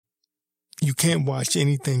you can't watch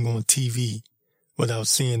anything on TV without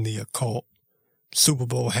seeing the occult. Super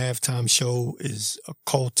Bowl halftime show is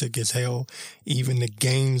occultic as hell. Even the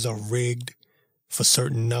games are rigged for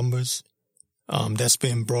certain numbers. That's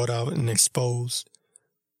been brought out and exposed.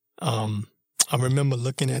 I remember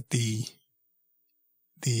looking at the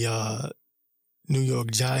New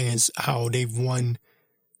York Giants, how they've won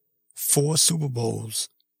 4 Super Bowls,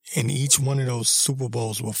 and each one of those Super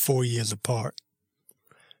Bowls were 4 years apart.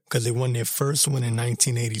 Because they won their first one in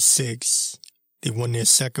 1986. They won their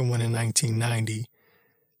second one in 1990.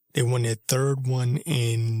 They won their third one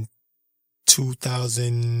in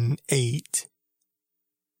 2008.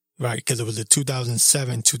 Right, because it was the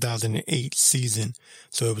 2007-2008 season.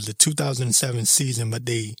 So it was the 2007 season, but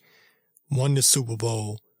they won the Super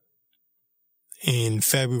Bowl in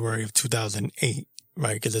February of 2008,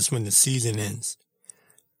 right? Because that's when the season ends.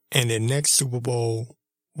 And their next Super Bowl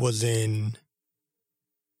was in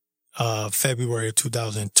February of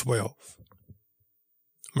 2012,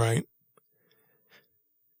 right?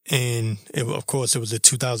 And of course, it was the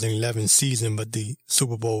 2011 season, but the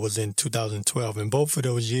Super Bowl was in 2012. And both of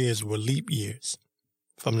those years were leap years,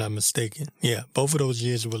 if I'm not mistaken. Yeah, both of those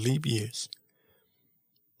years were leap years.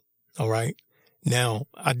 All right. Now,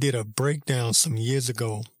 I did a breakdown some years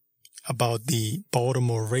ago about the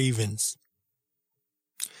Baltimore Ravens.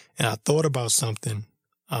 And I thought about something.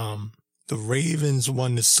 The Ravens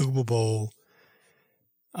won the Super Bowl.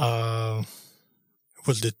 It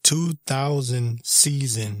was the 2000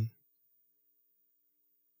 season,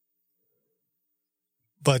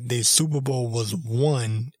 but the Super Bowl was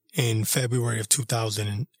won in February of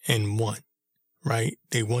 2001, right?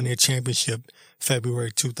 They won their championship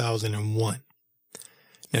February 2001.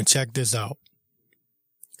 Now check this out.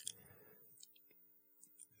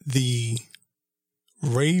 The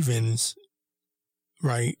Ravens,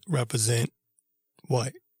 right, represent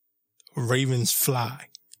what? Ravens fly.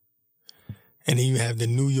 And then you have the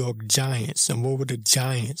New York Giants. And what were the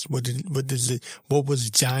Giants? What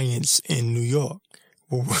was Giants in New York?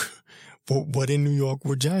 What in New York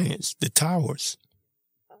were Giants? The Towers,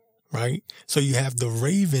 right? So you have the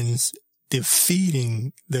Ravens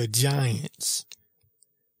defeating the Giants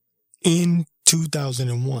in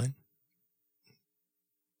 2001,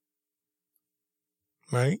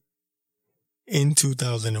 right? In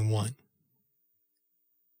 2001.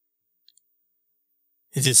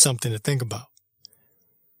 It's just something to think about.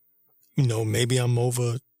 You know, maybe I'm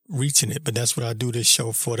overreaching it, but that's what I do this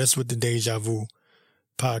show for. That's what the Deja Vu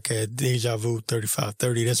podcast, Deja Vu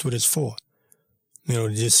 3530, that's what it's for. You know,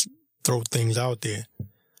 just throw things out there.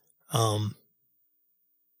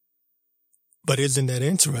 But isn't that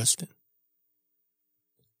interesting?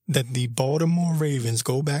 That the Baltimore Ravens,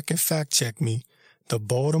 go back and fact check me, the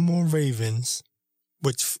Baltimore Ravens,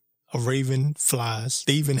 which a raven flies,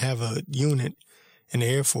 they even have a unit in the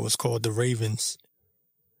Air Force called the Ravens,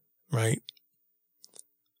 right?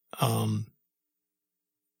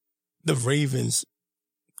 The Ravens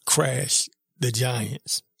crashed the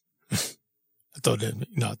Giants. I thought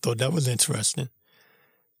that was interesting.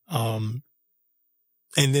 And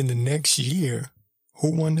then the next year,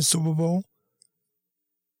 who won the Super Bowl?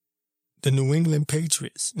 The New England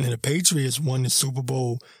Patriots. And the Patriots won the Super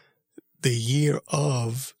Bowl the year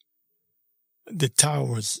of the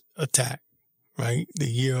Towers attack, right? The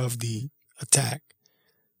year of the attack.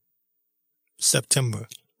 September,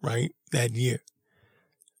 right? That year.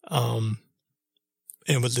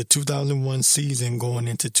 It was the 2001 season going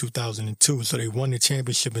into 2002. So they won the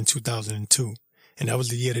championship in 2002. And that was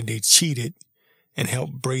the year that they cheated and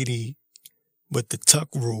helped Brady with the tuck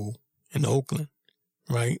rule in Oakland,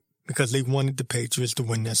 right? Because they wanted the Patriots to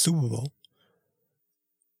win that Super Bowl.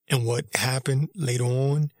 And what happened later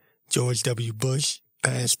on, George W. Bush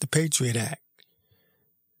passed the Patriot Act.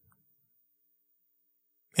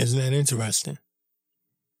 Isn't that interesting?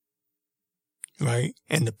 Right?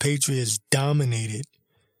 And the Patriots dominated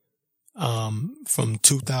from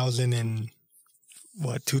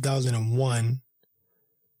 2001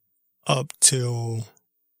 up till,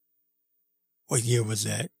 what year was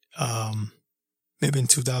that? Maybe in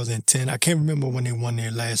 2010. I can't remember when they won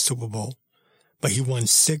their last Super Bowl. But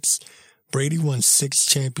Brady won 6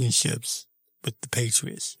 championships with the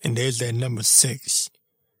Patriots. And there's that number 6.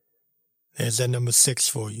 There's that number 6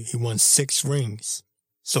 for you. He won 6 rings.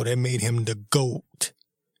 So that made him the GOAT.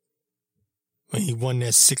 When he won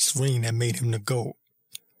that 6th ring, that made him the GOAT.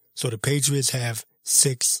 So the Patriots have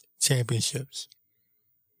 6 championships.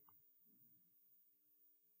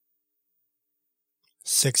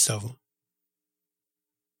 6 of them.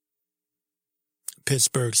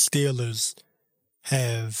 Pittsburgh Steelers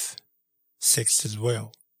have 6 as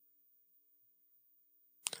well.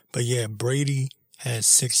 But yeah, Brady has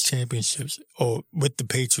 6 championships, or with the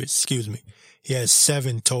Patriots, excuse me. He has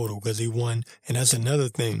 7 total because he won. And that's another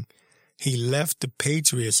thing. He left the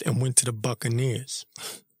Patriots and went to the Buccaneers,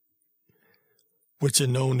 which are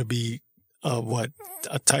known to be, a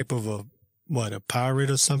type of a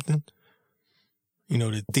pirate or something? You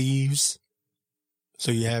know, the thieves.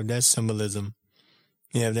 So you have that symbolism.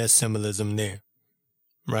 You have that symbolism there,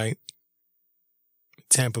 right?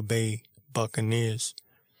 Tampa Bay Buccaneers.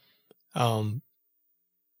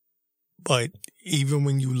 But even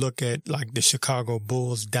when you look at like the Chicago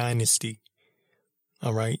Bulls dynasty,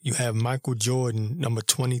 all right, you have Michael Jordan, number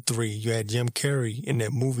 23. You had Jim Carrey in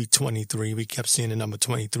that movie 23. We kept seeing the number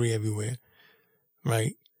 23 everywhere,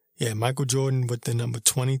 right? Yeah, Michael Jordan with the number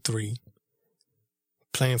 23,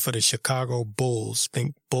 playing for the Chicago Bulls.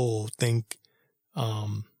 Think Bull, think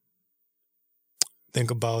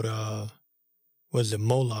about, was it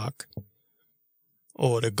Moloch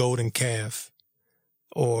or the golden calf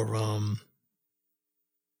or,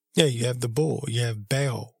 yeah, you have the bull, you have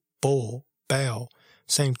Baal, bull, Baal,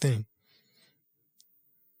 same thing.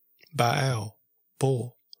 Baal,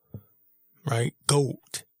 bull, right?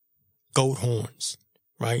 Goat horns,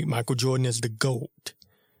 right? Michael Jordan is the goat.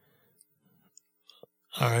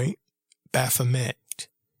 All right. Baphomet.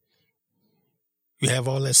 You have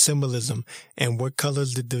all that symbolism. And what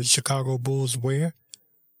colors did the Chicago Bulls wear?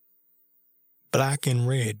 Black and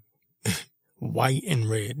red. White and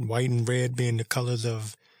red. White and red being the colors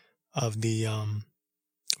of the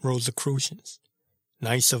Rosicrucians.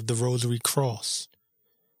 Knights of the Rosary Cross.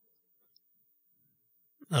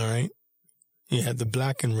 All right. You have the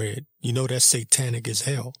black and red. You know that's satanic as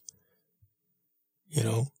hell. You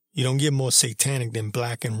know, you don't get more satanic than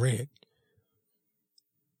black and red.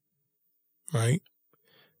 Right?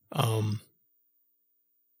 And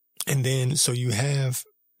then, so you have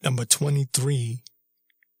number 23,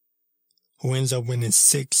 who ends up winning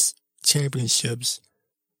 6 championships.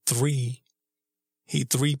 He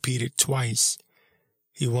three-peated twice.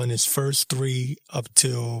 He won his first 3 up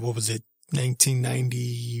till,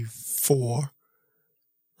 1994,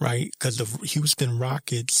 right? Because the Houston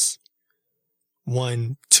Rockets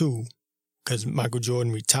won 2, because Michael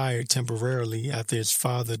Jordan retired temporarily after his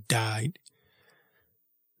father died.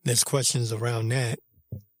 There's questions around that.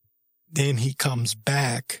 Then he comes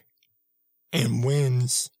back and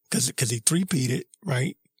wins, because he three-peated,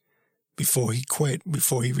 right? Before he quit,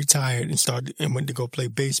 before he retired and went to go play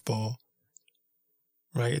baseball.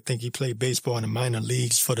 Right? I think he played baseball in the minor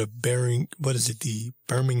leagues for the the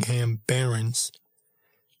Birmingham Barons.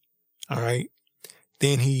 All right.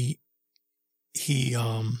 Then he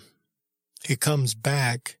comes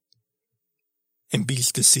back and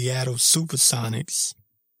beats the Seattle Supersonics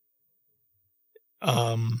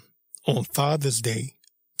on Father's Day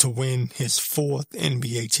to win his 4th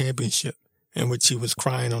NBA championship, in which he was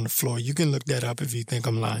crying on the floor. You can look that up if you think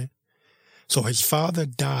I'm lying. So his father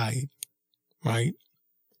died, right?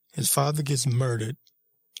 His father gets murdered.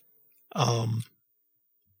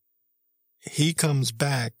 He comes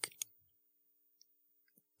back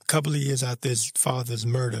a couple of years after his father's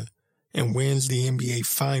murder and wins the NBA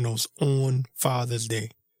Finals on Father's Day.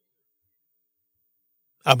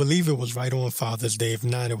 I believe it was right on Father's Day. If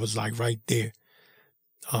not, it was like right there.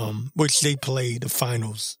 Which they played the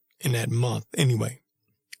finals in that month anyway.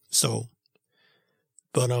 So,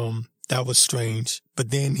 but that was strange.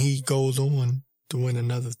 But then he goes on to win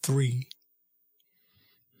another 3.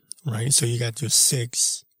 Right? So you got your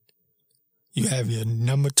 6. You have your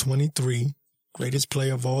number 23, greatest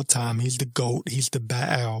player of all time. He's the GOAT. He's the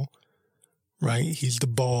Baal. Right? He's the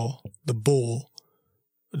bull, the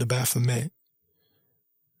Baphomet.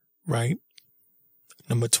 Right?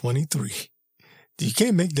 Number 23. You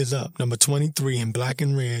can't make this up. Number 23 in black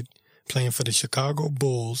and red, playing for the Chicago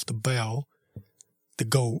Bulls, the Baal, the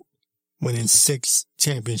GOAT, winning 6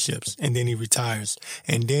 championships, and then he retires.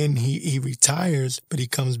 And then he retires, but he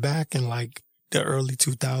comes back in like the early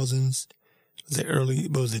 2000s.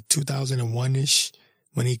 Was it 2001-ish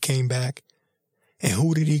when he came back? And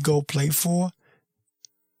who did he go play for?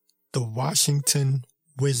 The Washington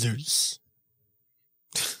Wizards.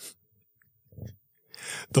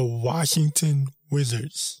 The Washington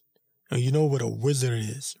Wizards. Now, you know what a wizard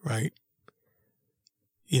is, right?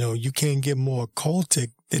 You know, you can't get more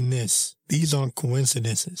occultic than this. These aren't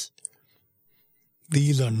coincidences.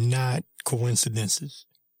 These are not coincidences.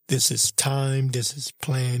 This is time. This is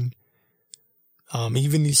planned.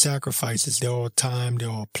 Even these sacrifices, they're all timed. They're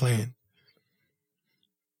all planned.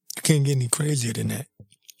 You can't get any crazier than that.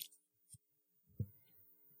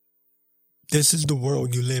 This is the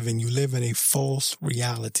world you live in. You live in a false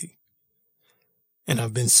reality. And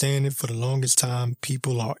I've been saying it for the longest time.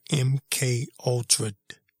 People are MK Ultra.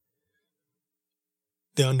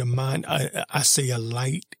 They undermine, I say a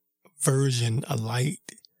light version,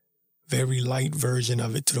 very light version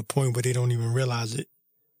of it, to the point where they don't even realize it.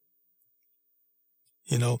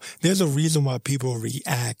 You know, there's a reason why people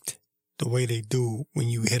react the way they do when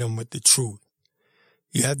you hit them with the truth.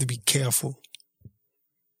 You have to be careful.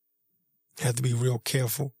 You have to be real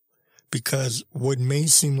careful, because what may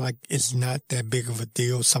seem like it's not that big of a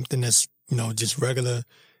deal, something that's, just regular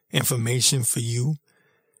information for you,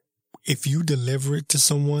 if you deliver it to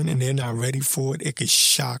someone and they're not ready for it, it could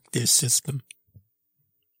shock their system.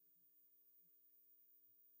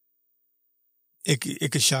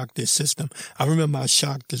 It could shock their system. I remember I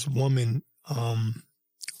shocked this woman,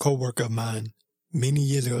 co-worker of mine, many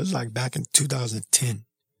years ago. It was like back in 2010.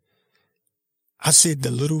 I said the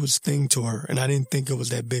littlest thing to her, and I didn't think it was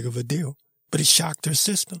that big of a deal, but it shocked her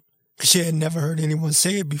system because she had never heard anyone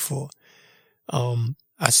say it before.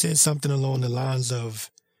 I said something along the lines of,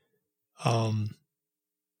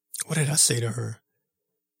 what did I say to her?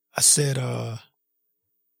 I said,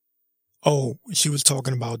 she was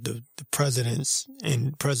talking about the presidents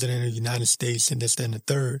and president of the United States and this, that, and the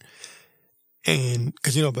third. And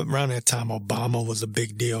because, but around that time, Obama was a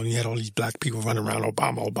big deal, and you had all these black people running around,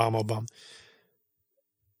 Obama.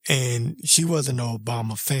 And she wasn't an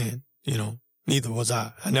Obama fan, neither was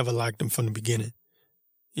I. I never liked him from the beginning.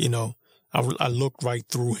 I looked right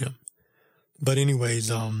through him. But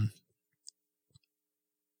anyways, I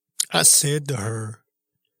said to her,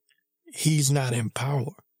 he's not in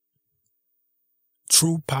power.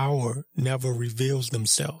 True power never reveals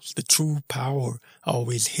themselves. The true power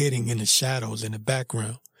always hiding in the shadows, in the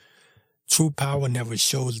background. True power never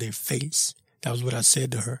shows their face. That was what I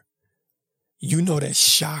said to her. That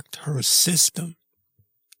shocked her system.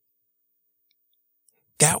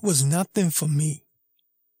 That was nothing for me.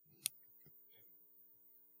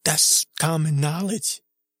 That's common knowledge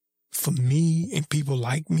for me and people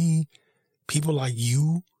like me, people like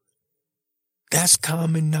you. That's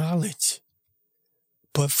common knowledge.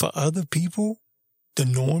 But for other people, the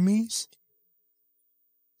normies,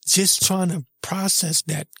 just trying to process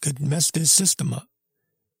that could mess their system up.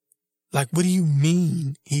 Like, what do you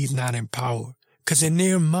mean he's not in power? Because in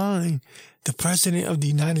their mind, the president of the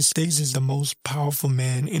United States is the most powerful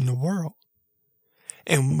man in the world.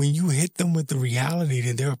 And when you hit them with the reality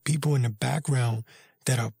that there are people in the background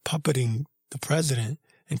that are puppeting the president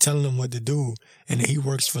and telling them what to do, and that he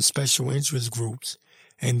works for special interest groups,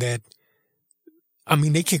 and that,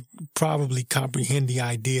 they could probably comprehend the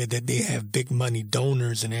idea that they have big money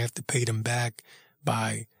donors and they have to pay them back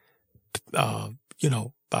by,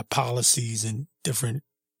 by policies and different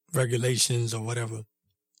regulations or whatever.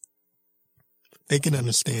 They can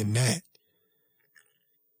understand that.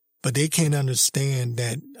 But they can't understand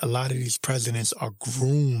that a lot of these presidents are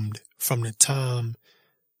groomed from the time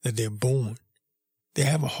that they're born. They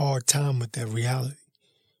have a hard time with that reality.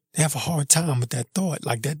 They have a hard time with that thought.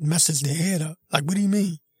 Like, that messes their head up. Like, what do you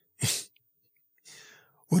mean?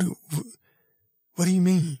 What do you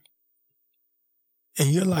mean? And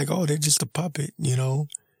you're like, oh, they're just a puppet,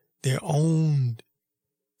 They're owned.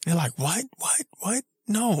 They're like, what?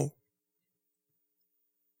 No.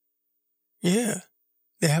 Yeah.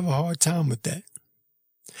 They have a hard time with that.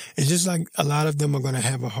 It's just like a lot of them are going to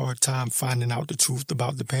have a hard time finding out the truth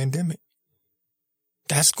about the pandemic.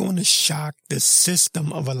 That's going to shock the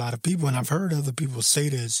system of a lot of people. And I've heard other people say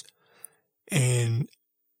this, and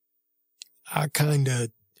I kind of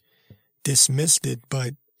dismissed it,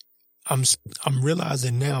 but I'm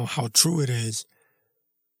realizing now how true it is.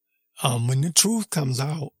 When the truth comes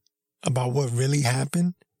out about what really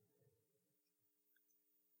happened,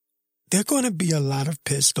 there are going to be a lot of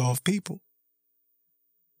pissed off people.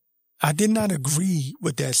 I did not agree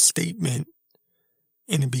with that statement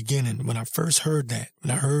in the beginning when I first heard that.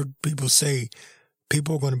 When I heard people say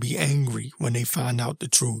people are going to be angry when they find out the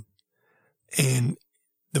truth. And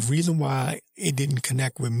the reason why it didn't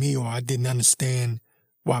connect with me, or I didn't understand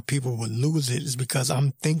why people would lose it, is because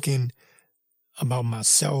I'm thinking about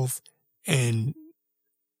myself. And,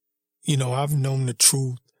 I've known the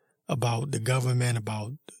truth about the government,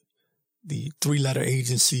 about the 3-letter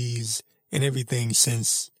agencies and everything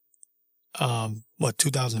since,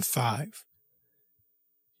 2005.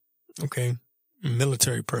 Okay.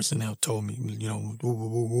 Military personnel told me, woo, woo,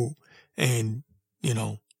 woo, woo. And,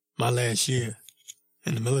 my last year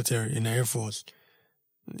in the military, in the Air Force,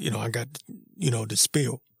 I got, the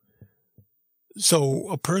spill. So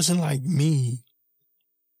a person like me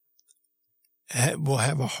will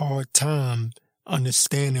have a hard time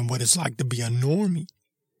understanding what it's like to be a normie.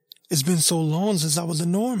 It's been so long since I was a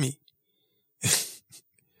normie.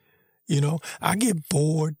 I get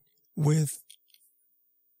bored with,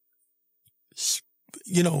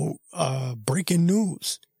 breaking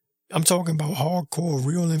news. I'm talking about hardcore,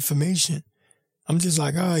 real information. I'm just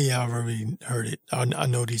like, oh yeah, I've already heard it. I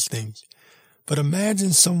know these things. But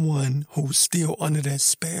imagine someone who's still under that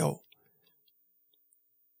spell.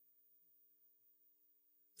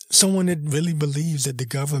 Someone that really believes that the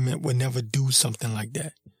government would never do something like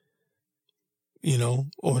that.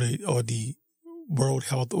 Or the World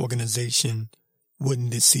Health Organization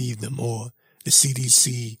wouldn't deceive them, or the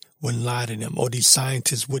CDC wouldn't lie to them, or these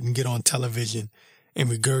scientists wouldn't get on television and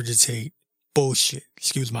regurgitate bullshit.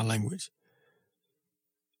 Excuse my language.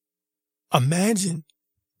 Imagine.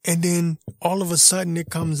 And then all of a sudden it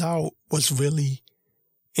comes out what's really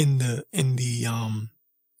in the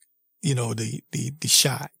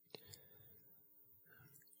shot,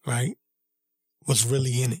 right? What's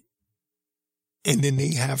really in it. And then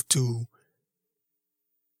they have to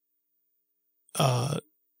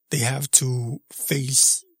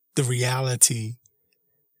face the reality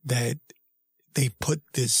that they put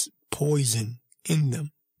this poison in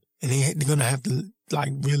them. And they're going to have to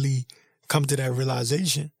really come to that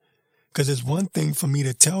realization. Because it's one thing for me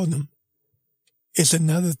to tell them. It's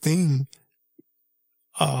another thing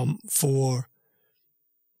for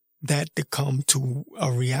that to come to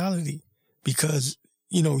a reality. Because,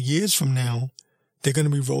 years from now, they're going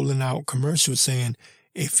to be rolling out commercials saying,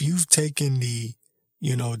 if you've taken the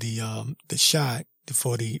shot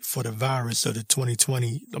for the virus of the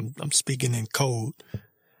 2020, I'm speaking in code.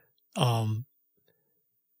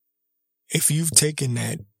 If you've taken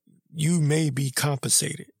that, you may be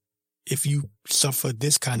compensated. If you suffer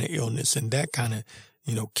this kind of illness and that kind of,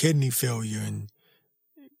 kidney failure and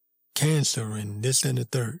cancer and this and the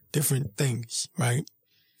third, different things, right?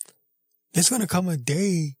 There's going to come a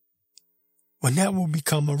day when that will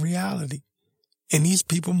become a reality. And these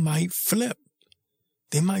people might flip.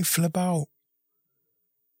 They might flip out.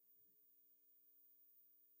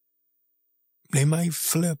 They might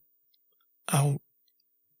flip out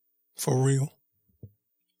for real.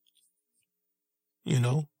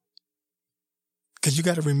 Because you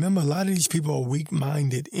got to remember, a lot of these people are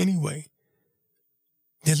weak-minded anyway.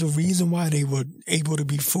 There's a reason why they were able to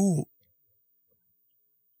be fooled.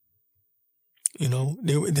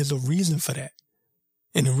 There's a reason for that.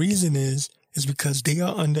 And the reason is because they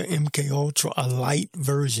are under MK Ultra, a light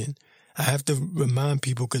version. I have to remind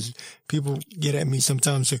people, because people get at me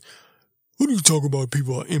sometimes and say, what do you talk about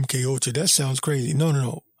people on MK Ultra? That sounds crazy.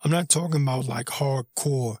 No. I'm not talking about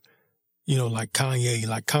hardcore, like Kanye.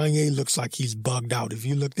 Like Kanye looks like he's bugged out. If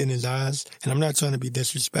you looked in his eyes, and I'm not trying to be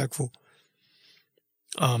disrespectful,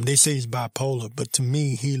 they say he's bipolar, but to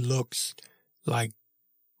me, he looks like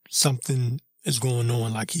something is going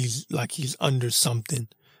on, like he's under something,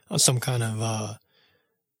 or some kind of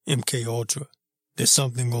MK Ultra. There's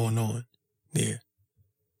something going on there.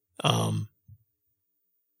 And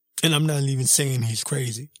I'm not even saying he's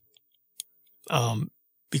crazy.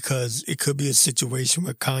 Because it could be a situation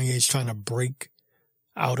where Kanye's trying to break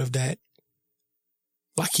out of that.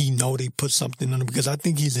 Like he know they put something on him, because I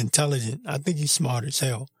think he's intelligent. I think he's smart as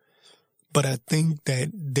hell. But I think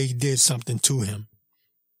that they did something to him.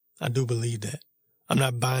 I do believe that. I'm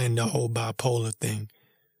not buying the whole bipolar thing.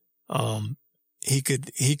 He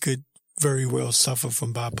could very well suffer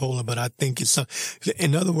from bipolar, but I think it's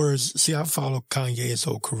in other words, see, I followed Kanye his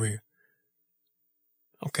whole career.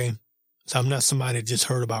 Okay? So I'm not somebody that just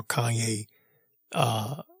heard about Kanye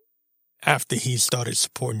after he started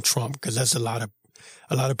supporting Trump, because that's a lot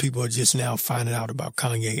of people are just now finding out about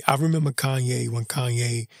Kanye. I remember Kanye when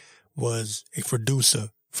Kanye was a producer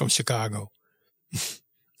from Chicago.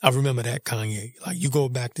 I remember that Kanye. Like, you go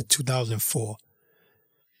back to 2004,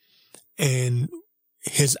 and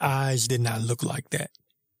his eyes did not look like that.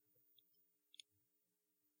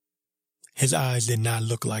 His eyes did not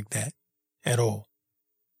look like that at all.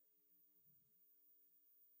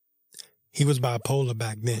 He was bipolar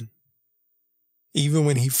back then. Even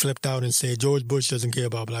when he flipped out and said George Bush doesn't care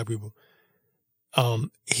about black people,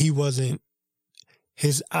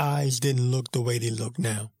 his eyes didn't look the way they look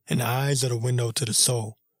now. And the eyes are the window to the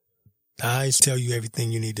soul. The eyes tell you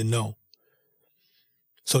everything you need to know.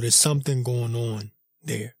 So there's something going on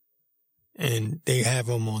there. And they have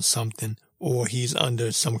him on something, or he's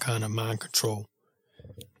under some kind of mind control.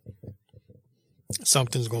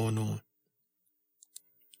 Something's going on.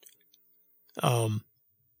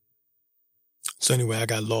 So anyway, I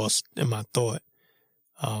got lost in my thought,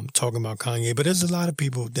 talking about Kanye. But there's a lot of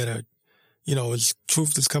people that are, it's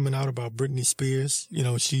truth is coming out about Britney Spears.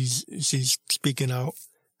 She's speaking out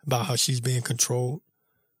about how she's being controlled.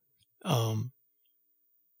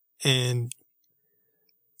 And,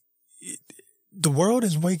 the world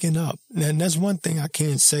is waking up. And that's one thing I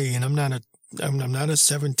can't say. And I'm not a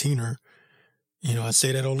 17er. You know, I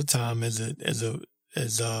say that all the time as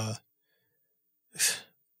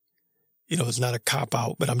you know, it's not a cop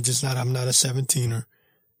out, but I'm not a 17er,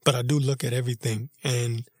 but I do look at everything.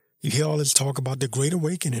 And you hear all this talk about the Great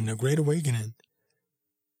Awakening, the Great Awakening.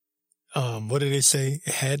 What did they say?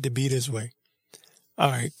 It had to be this way. All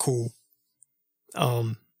right, cool.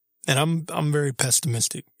 And I'm very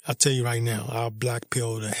pessimistic. I'll tell you right now, I'll black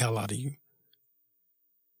pill the hell out of you.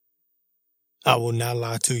 I will not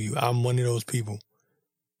lie to you. I'm one of those people.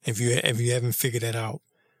 If you haven't figured that out.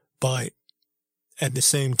 But at the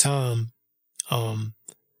same time, I'm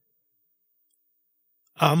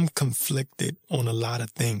conflicted on a lot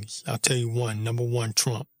of things. I'll tell you one. Number one,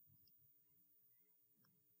 Trump.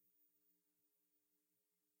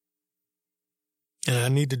 And I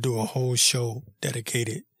need to do a whole show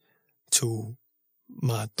dedicated to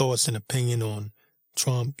my thoughts and opinion on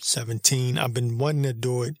Trump 17. I've been wanting to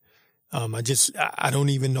do it. I don't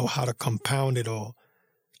even know how to compound it all.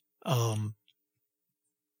 Because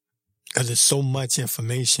there's so much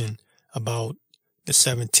information about the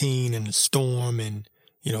 17 and the storm and,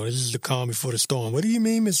 you know, this is the calm before the storm. What do you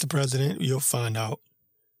mean, Mr. President? You'll find out.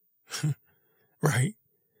 Right?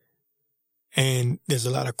 And there's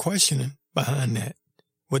a lot of questioning behind that.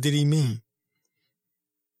 What did he mean?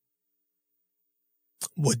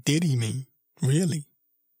 What did he mean? Really?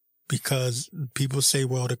 Because people say,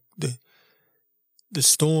 well, the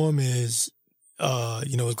storm is,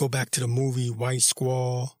 you know, let's go back to the movie White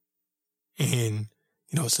Squall. And,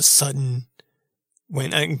 you know, it's a sudden,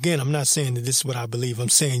 when, again, I'm not saying that this is what I believe. I'm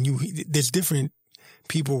saying there's different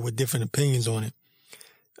people with different opinions on it.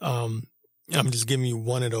 I'm just giving you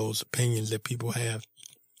one of those opinions that people have,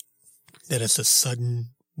 that it's a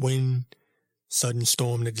sudden wind, sudden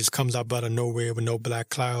storm that just comes up out of nowhere with no black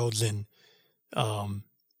clouds. And,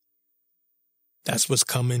 that's what's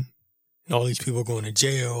coming. And all these people are going to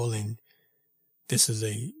jail. And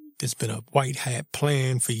there's been a white hat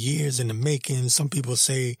plan for years in the making. Some people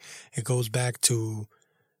say it goes back to,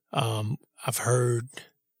 I've heard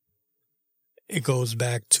it goes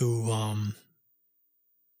back to, I'm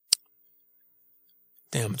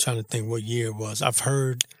trying to think what year it was. I've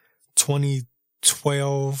heard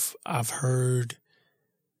 2012. I've heard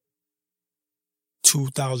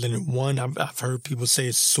 2001. I've heard people say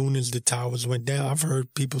as soon as the towers went down. I've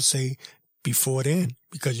heard people say before then,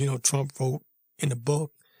 because, you know, Trump wrote in the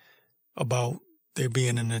book about there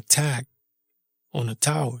being an attack on the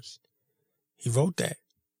towers. He wrote that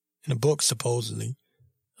in the book, supposedly.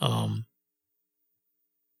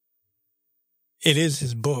 It is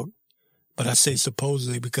his book, but I say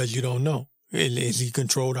supposedly because you don't know. Is he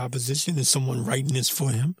controlled opposition? Is someone writing this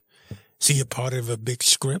for him? Is he a part of a big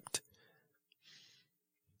script?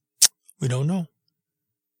 We don't know.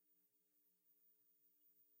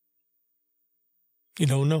 You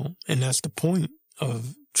don't know. And that's the point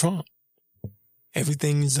of Trump.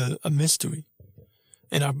 Everything's a mystery.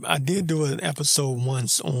 And I did do an episode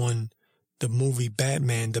once on the movie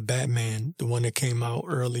Batman, the one that came out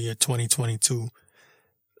earlier, 2022,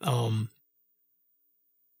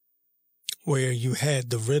 where you had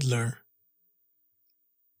the Riddler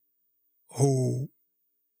who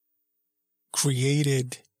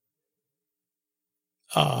created,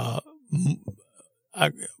 I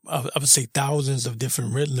would say thousands of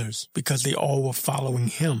different Riddlers because they all were following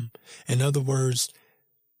him. In other words,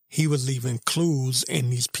 he was leaving clues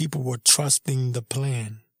and these people were trusting the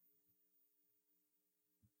plan.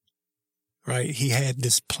 Right? He had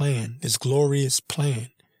this plan, this glorious plan.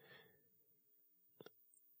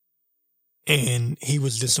 And he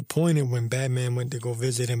was disappointed when Batman went to go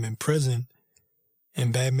visit him in prison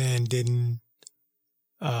and Batman didn't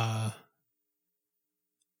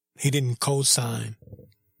co-sign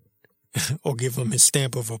or give him his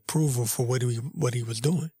stamp of approval for what he was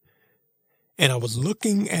doing. And I was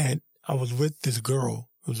with this girl,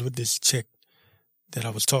 I was with this chick that I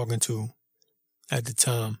was talking to at the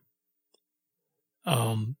time.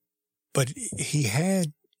 But he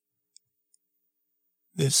had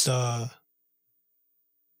this,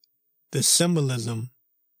 the symbolism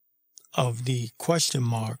of the question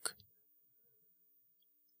mark.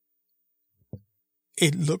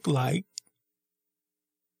 It looked like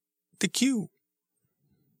the Q.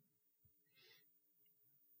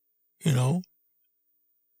 You know,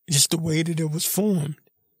 just the way that it was formed.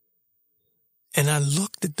 And I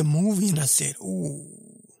looked at the movie and I said, ooh,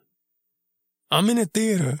 I'm in a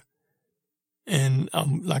theater and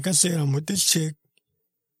like I said, I'm with this chick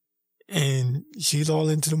and she's all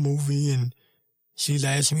into the movie and she's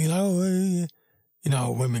asking me, like, oh, you know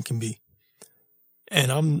how women can be. And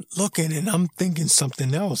I'm looking and I'm thinking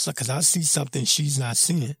something else because I see something she's not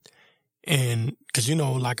seeing. And because,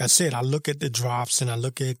 like I said, I look at the drops and I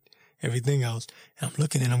look at everything else. And I'm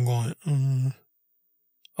looking and I'm going,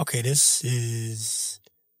 okay, this is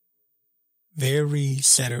very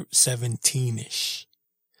 17-ish.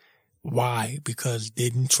 Why? Because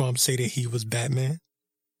didn't Trump say that he was Batman?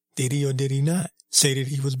 Did he or did he not say that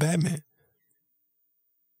he was Batman?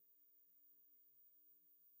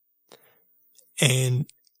 And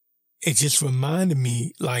it just reminded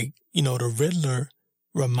me, like, the Riddler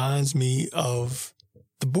reminds me of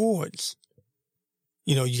the boards.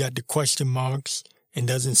 You got the question marks, and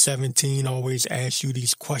doesn't 17 always ask you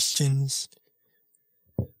these questions?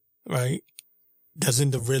 Right? Doesn't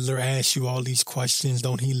the Riddler ask you all these questions?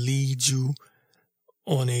 Don't he lead you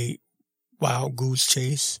on a wild goose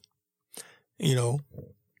chase?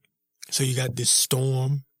 So you got this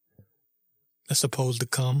storm that's supposed to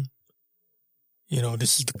come.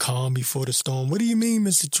 This is the calm before the storm. What do you mean,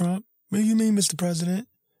 Mr. Trump? What do you mean, Mr. President?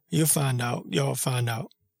 You'll find out. Y'all find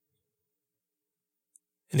out.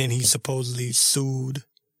 And then he's supposedly sued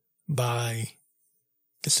by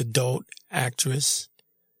this adult actress,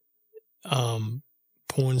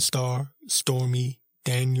 porn star Stormy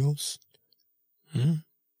Daniels.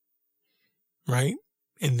 Right?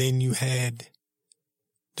 And then you had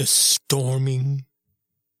the storming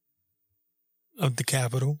of the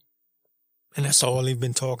Capitol. And that's all they've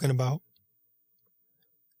been talking about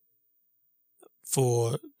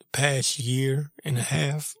for the past year and a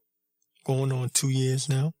half, going on 2 years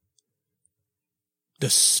now. The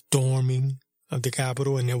storming of the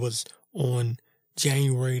Capitol, and it was on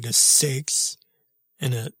January the 6th.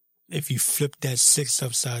 And if you flip that 6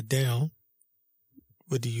 upside down,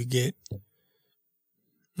 what do you get?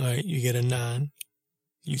 All right, you get a 9.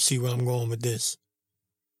 You see where I'm going with this.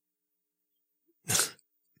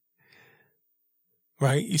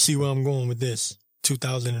 Right? You see where I'm going with this.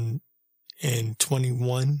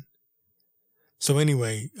 2021. So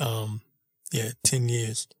anyway, 10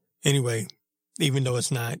 years. Anyway, even though it's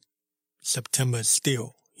not September, it's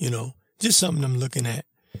still, just something I'm looking at.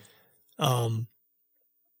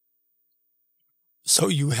 So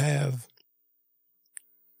you have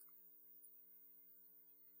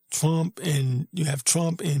Trump in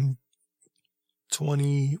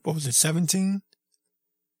 17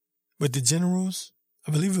 with the generals?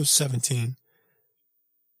 I believe it was 17.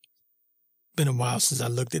 Been a while since I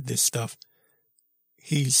looked at this stuff.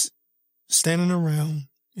 He's standing around.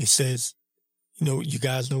 He says, you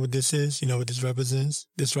guys know what this is? You know what this represents?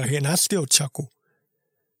 This right here. And I still chuckle.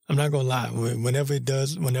 I'm not going to lie.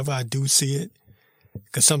 Whenever I do see it,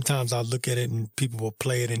 because sometimes I'll look at it and people will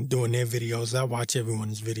play it and doing their videos. I watch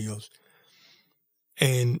everyone's videos.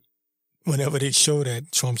 And whenever they show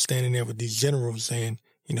that, Trump standing there with these generals saying,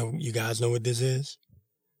 you guys know what this is?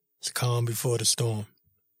 It's calm before the storm.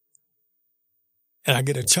 And I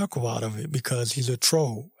get a chuckle out of it because he's a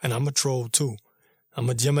troll, and I'm a troll too.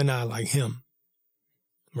 I'm a Gemini like him,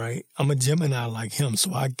 right? I'm a Gemini like him,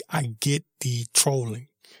 so I get the trolling,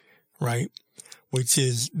 right? Which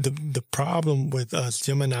is the problem with us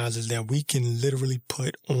Geminis is that we can literally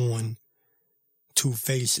put on two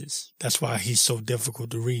faces. That's why he's so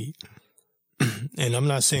difficult to read. And I'm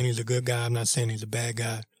not saying he's a good guy. I'm not saying he's a bad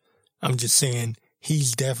guy. I'm just saying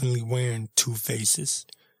he's definitely wearing two faces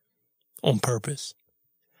on purpose.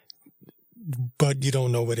 But you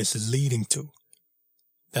don't know where this is leading to.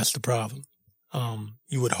 That's the problem.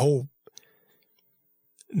 You would hope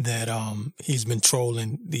that he's been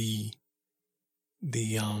trolling the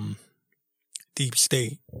deep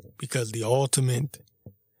state, because the ultimate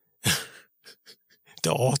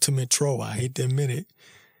troll, I hate to admit it,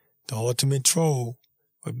 the ultimate troll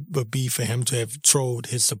would be for him to have trolled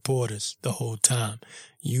his supporters the whole time.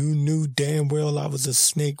 You knew damn well I was a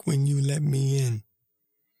snake when you let me in.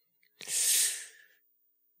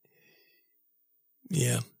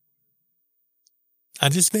 Yeah. I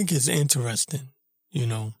just think it's interesting,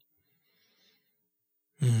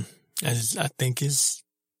 I think it's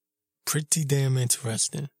pretty damn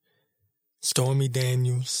interesting. Stormy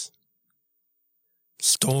Daniels,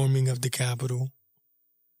 storming of the Capitol,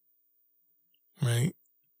 right?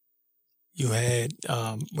 You had,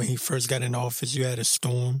 when he first got in office, you had a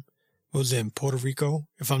storm. What was it, in Puerto Rico?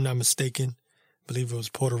 If I'm not mistaken, I believe it was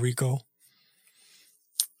Puerto Rico.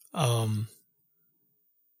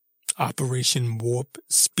 Operation Warp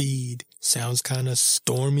Speed sounds kind of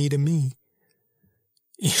stormy to me.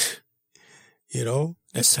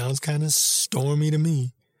 That sounds kind of stormy to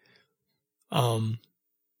me. And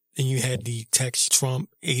you had the text Trump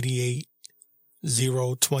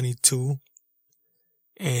 88022,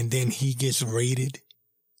 and then he gets raided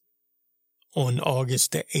on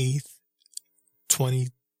August the 8th,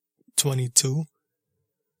 2022.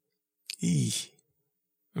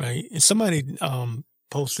 Right? And somebody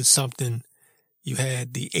posted something. You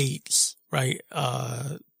had the 8s, right?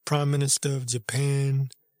 Prime Minister of Japan,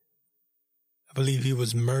 I believe he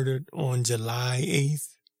was murdered on July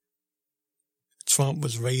 8th. Trump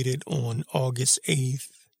was raided on August 8th.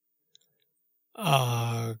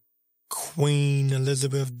 Queen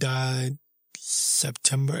Elizabeth died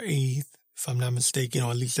September 8th, if I'm not mistaken,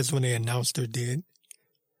 or at least that's when they announced her dead.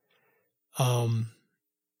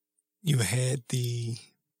 You had the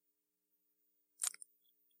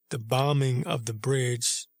bombing of the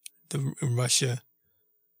bridge in Russia.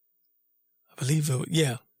 I believe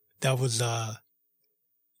that was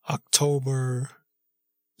October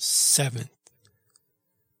 7th,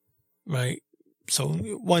 right? So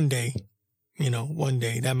one day,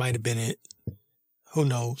 that might have been it. Who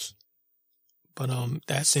knows? But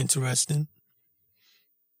that's interesting.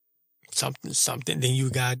 Something. Then you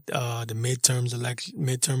got the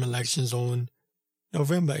midterm elections on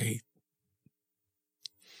November 8th.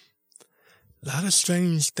 A lot of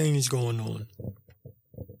strange things going on.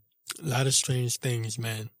 A lot of strange things,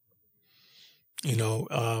 man.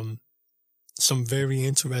 Some very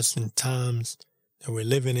interesting times that we're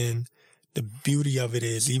living in. The beauty of it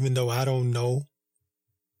is, even though I don't know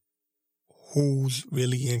who's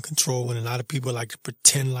really in control, and a lot of people like to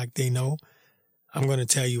pretend like they know, I'm going to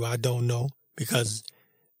tell you I don't know, because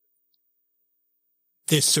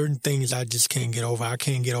there's certain things I just can't get over. I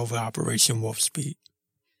can't get over Operation Warp Speed.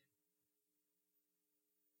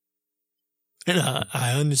 And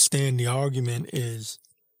I understand the argument is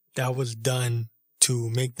that was done to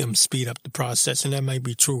make them speed up the process. And that might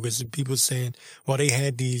be true, because people saying, well, they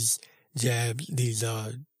had these jabs, these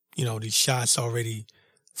shots already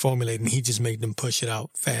formulated, and he just made them push it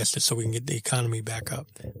out faster so we can get the economy back up.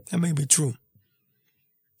 That may be true.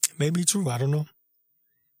 It may be true. I don't know.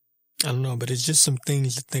 But it's just some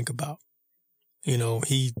things to think about.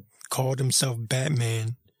 He called himself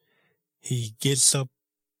Batman. He gets up,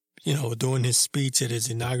 during his speech at his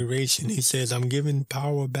inauguration. He says, I'm giving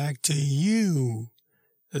power back to you,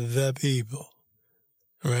 the people.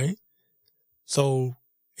 Right? So,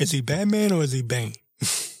 is he Batman or is he Bane?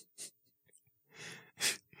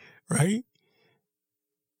 Right?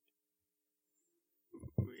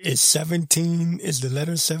 Is the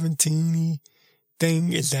letter 17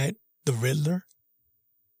 thing, is that the Riddler?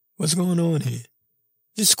 What's going on here?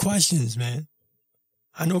 Just questions, man.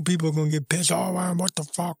 I know people are going to get pissed. Oh, man, what the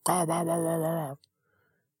fuck?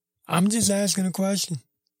 I'm just asking a question.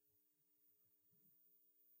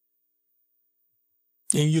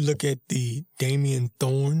 And you look at the Damian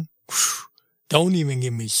Thorne. Don't even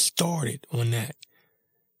get me started on that.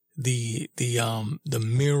 The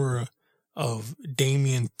mirror of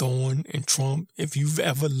Damian Thorne and Trump. If you've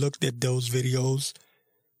ever looked at those videos,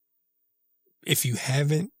 if you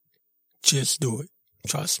haven't, just do it.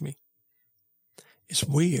 Trust me. It's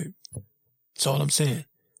weird. That's all I'm saying.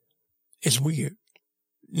 It's weird.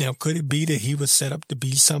 Now, could it be that he was set up to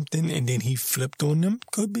be something and then he flipped on them?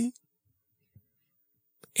 Could be.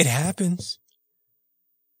 It happens.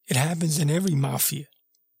 It happens in every mafia.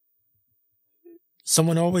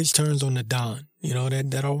 Someone always turns on the Don.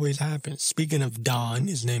 That always happens. Speaking of Don,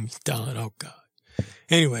 his name is Don. Oh, God.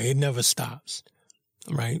 Anyway, it never stops.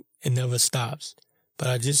 Right? It never stops. But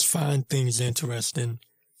I just find things interesting,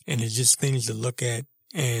 and it's just things to look at,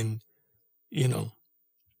 and,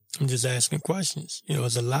 I'm just asking questions.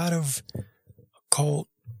 There's a lot of occult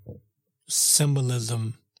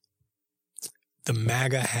symbolism. The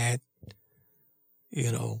MAGA hat,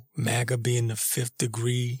 MAGA being the 5th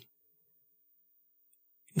degree,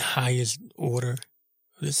 highest order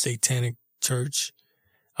of the Satanic Church.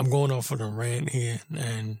 I'm going off on a rant here,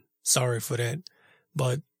 and sorry for that,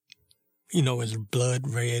 but, it's blood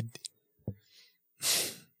red.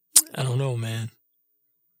 I don't know, man.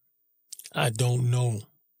 I don't know.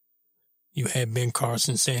 You had Ben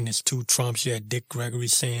Carson saying there's 2 Trumps. You had Dick Gregory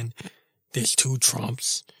saying there's 2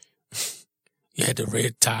 Trumps. You had the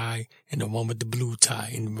red tie and the one with the blue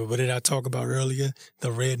tie. And what did I talk about earlier?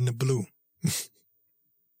 The red and the blue.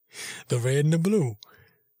 The red and the blue,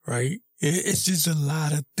 right? It's just a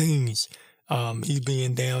lot of things. He's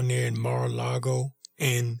being down there in Mar-a-Lago.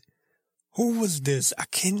 And who was this? I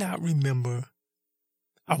cannot remember.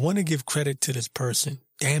 I want to give credit to this person.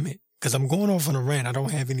 Damn it. Because I'm going off on a rant. I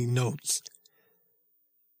don't have any notes.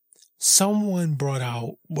 Someone brought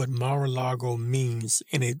out what Mar-a-Lago means,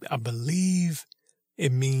 and I believe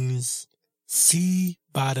it means sea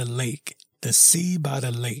by the lake, the sea by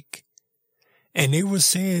the lake. And they were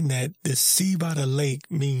saying that the sea by the lake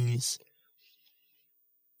means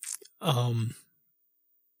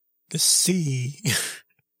the sea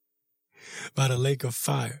by the lake of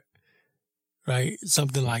fire, right?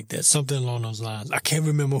 Something like that, something along those lines. I can't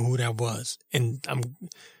remember who that was. And I'm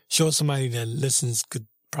sure somebody that listens could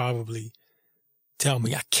probably tell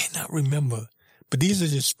me. I cannot remember. But these are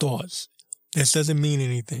just thoughts. This doesn't mean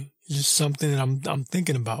anything. It's just something that I'm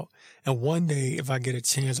thinking about. And one day, if I get a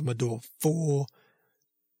chance, I'm going to do a full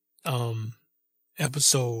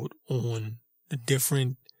episode on the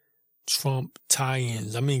different Trump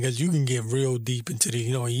tie-ins. I mean, because you can get real deep into the,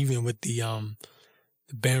 even with the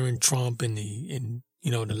Baron Trump and the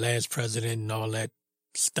last president and all that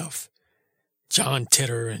stuff. John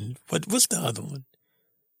Titter and what's the other one?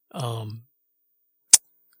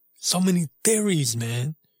 So many theories,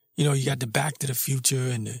 man. You got the Back to the Future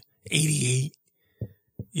and the 88.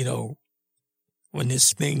 When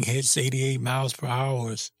this thing hits 88 miles per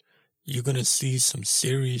hour, you're going to see some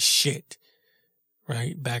serious shit,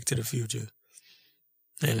 right? Back to the Future.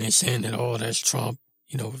 And they're saying that, oh, that's Trump.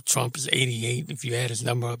 Trump is 88. If you add his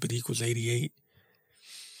number up, it equals 88.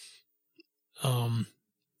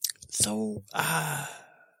 So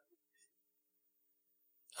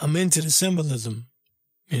I'm into the symbolism,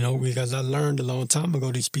 because I learned a long time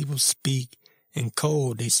ago these people speak in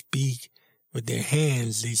code. They speak with their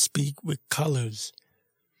hands. They speak with colors.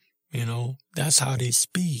 That's how they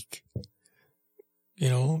speak.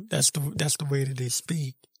 That's the way that they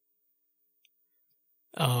speak.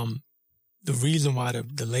 The reason why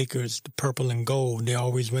the Lakers, the purple and gold, they're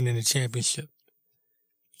always winning the championship.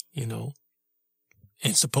 And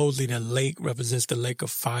supposedly the lake represents the lake of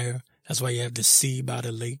fire. That's why you have the sea by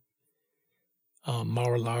the lake.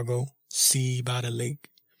 Mar-a-Lago, sea by the lake.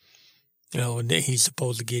 And then he's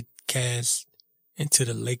supposed to get cast into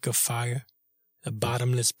the lake of fire, the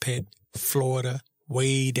bottomless pit, Florida,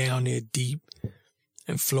 way down there deep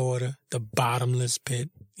in Florida, the bottomless pit.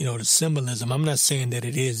 The symbolism. I'm not saying that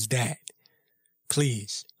it is that.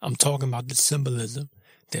 Please. I'm talking about the symbolism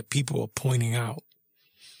that people are pointing out.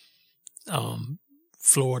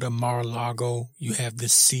 Florida, Mar-a-Lago, you have the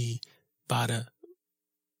sea by the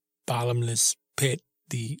bottomless pit,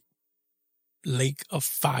 the lake of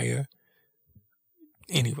fire.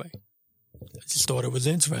 Anyway, I just thought it was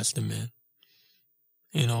interesting, man.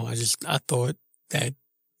 I thought that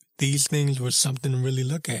these things were something to really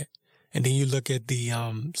look at. And then you look at the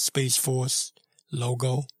Space Force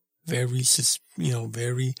logo, you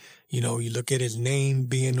look at his name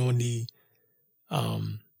being on the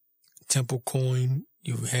temple coin.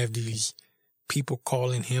 You have these people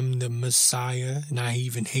calling him the Messiah, and I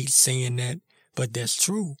even hate saying that, but that's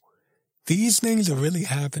true. These things are really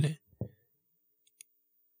happening.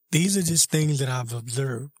 These are just things that I've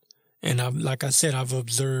observed. And like I said, I've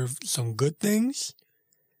observed some good things,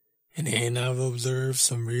 and then I've observed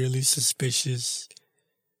some really suspicious,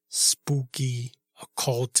 spooky,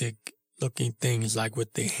 occultic looking things, like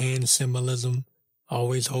with the hand symbolism,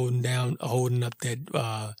 always holding up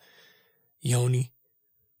that yoni,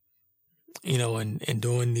 and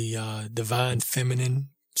doing the divine feminine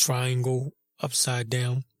triangle upside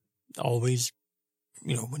down, always,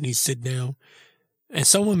 when he sit down. And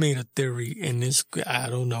someone made a theory in this, I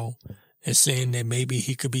don't know, and saying that maybe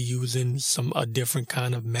he could be using a different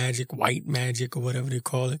kind of magic, white magic or whatever they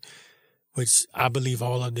call it, which I believe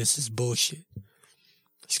all of this is bullshit.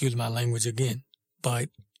 Excuse my language again, but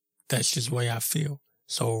that's just the way I feel.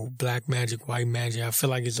 So black magic, white magic, I feel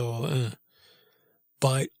like it's all,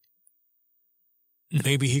 but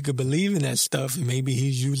maybe he could believe in that stuff and maybe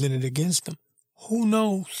he's using it against them. Who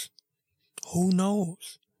knows? Who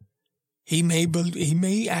knows? He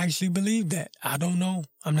may actually believe that. I don't know.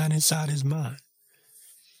 I'm not inside his mind.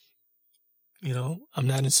 I'm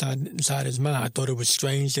not inside his mind. I thought it was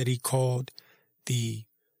strange that he called the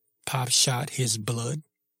pop shot his blood.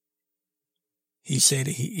 He said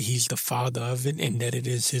he's the father of it and that it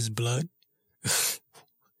is his blood.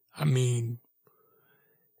 I mean,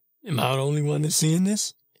 am I the only one that's seeing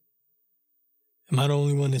this? Am I the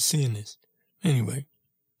only one that's seeing this? Anyway,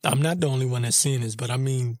 I'm not the only one that's seeing this, but I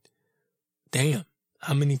mean, damn,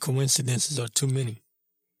 how many coincidences are too many?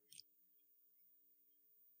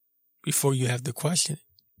 Before you have to question it.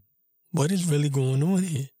 What is really going on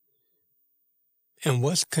here? And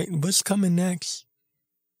what's coming next?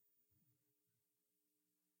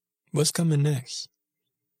 What's coming next?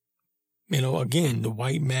 Again, the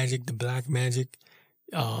white magic, the black magic,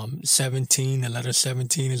 17, the letter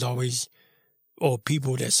 17 is always, or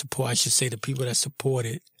people that support, I should say the people that support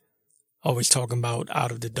it, always talking about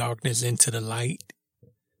out of the darkness into the light,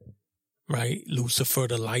 right? Lucifer,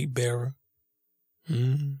 the light bearer.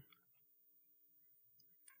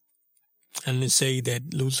 And they say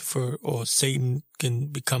that Lucifer or Satan can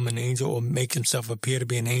become an angel or make himself appear to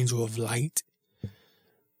be an angel of light.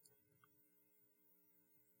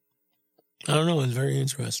 I don't know. It's very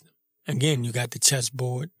interesting. Again, you got the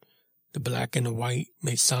chessboard, the black and the white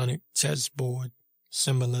Masonic chessboard,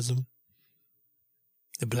 symbolism.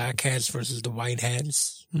 The black hats versus the white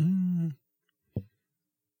hats.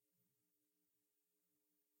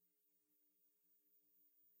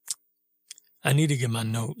 I need to get my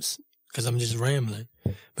notes because I'm just rambling.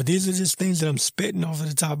 But these are just things that I'm spitting off of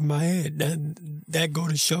the top of my head. That go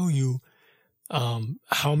to show you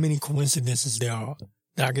how many coincidences there are.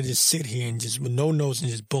 That I could just sit here and just with no notes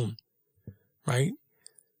and just boom. Right?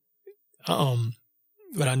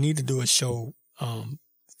 What I need to do is show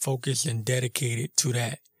focused and dedicated to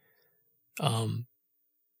that. I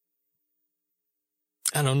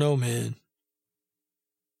don't know, man.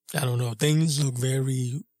 I don't know. Things look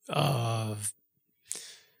very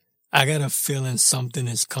I got a feeling something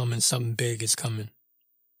is coming, something big is coming.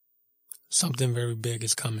 Something very big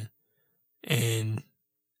is coming. And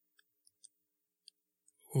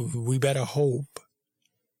we better hope,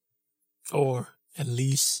 or at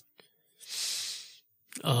least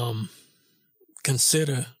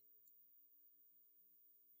consider,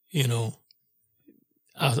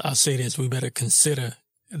 I'll say this, we better consider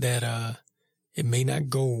that it may not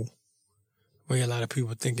go where a lot of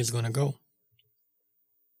people think it's going to go.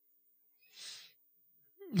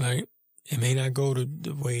 Right? It may not go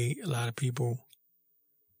the way a lot of people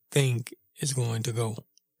think it's going to go.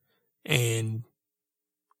 And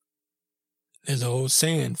there's an old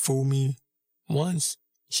saying, fool me once,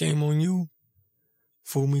 shame on you.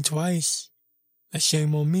 Fool me twice, that's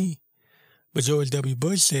shame on me. But George W.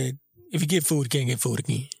 Bush said, if you get fooled, you can't get fooled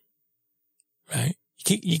again. Right?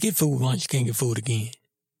 You get fooled once, you can't get fooled again.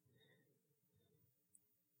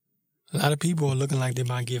 A lot of people are looking like they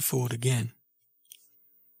might get fooled again.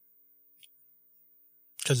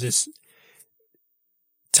 Because this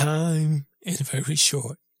time is very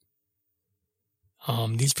short.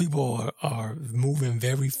 These people are moving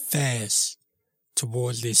very fast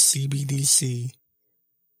towards this CBDC.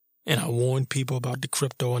 And I warned people about the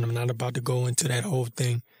crypto, and I'm not about to go into that whole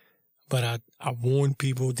thing. But I warned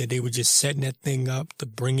people that they were just setting that thing up to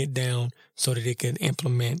bring it down so that they could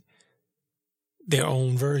implement their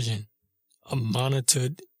own version, a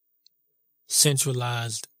monitored,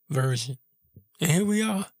 centralized version. And here we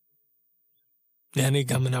are. Now they're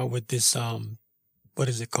coming out with this, what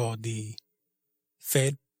is it called? The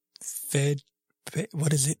Fed,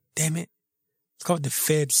 what is it? Damn it. It's called the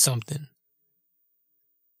Fed something.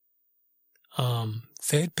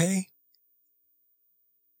 Fed Pay?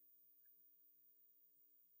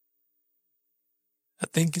 I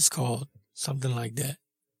think it's called something like that.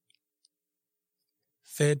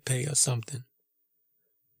 Fed Pay or something.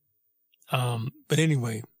 But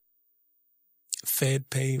anyway, Fed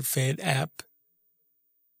Pay, Fed app.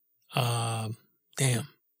 Damn,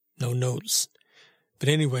 no notes. But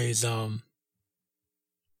anyways,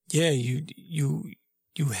 yeah, you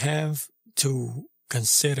have to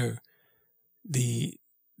consider the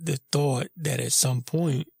thought that at some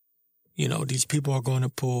point, these people are going to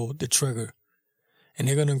pull the trigger and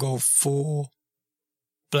they're going to go full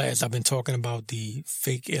blast. I've been talking about the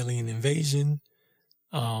fake alien invasion.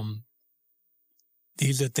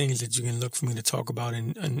 These are things that you can look for me to talk about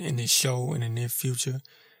in this show in the near future.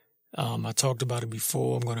 I talked about it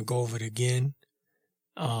before. I'm going to go over it again.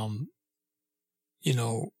 The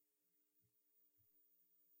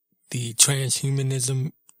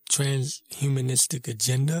transhumanistic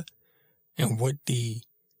agenda and what the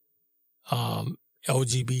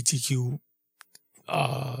LGBTQ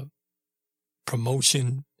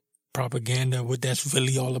promotion, propaganda, what that's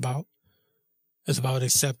really all about. It's about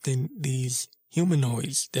accepting these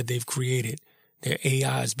humanoids that they've created. Their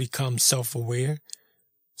AIs become self-aware,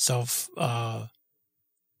 I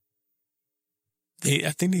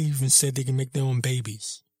think they even said they can make their own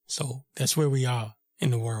babies. So that's where we are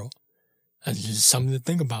in the world. That's just something to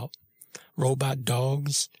think about. Robot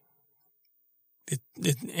dogs.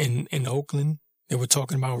 In Oakland, they were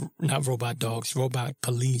talking about not robot dogs, robot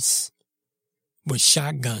police with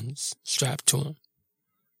shotguns strapped to them.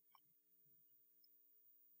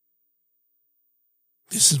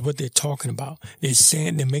 This is what they're talking about.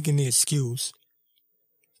 They're making the excuse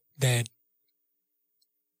that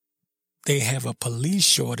they have a police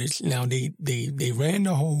shortage. Now they ran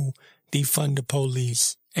the whole defund the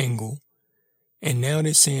police angle, and now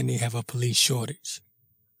they're saying they have a police shortage.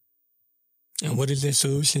 And what is their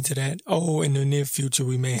solution to that? Oh, in the near future,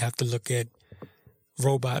 we may have to look at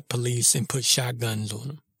robot police and put shotguns on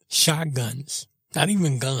them. Shotguns. Not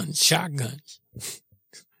even guns, shotguns.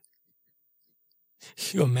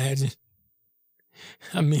 You imagine?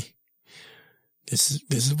 I mean, this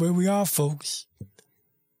is where we are, folks.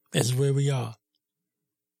 This is where we are.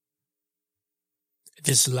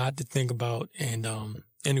 Just a lot to think about. And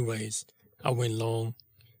anyways, I went long.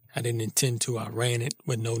 I didn't intend to. I ran it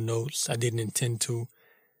with no notes. I didn't intend to.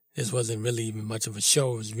 This wasn't really even much of a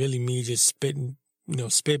show. It was really me just spitting,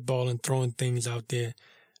 spitballing, throwing things out there,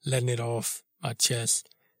 letting it off my chest.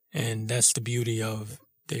 And that's the beauty of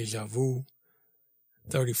Deja Vu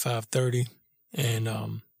 3530. And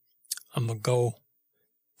I'm going to go.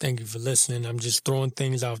 Thank you for listening. I'm just throwing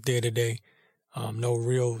things out there today. No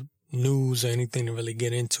real news or anything to really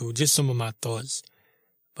get into. Just some of my thoughts.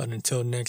 But until next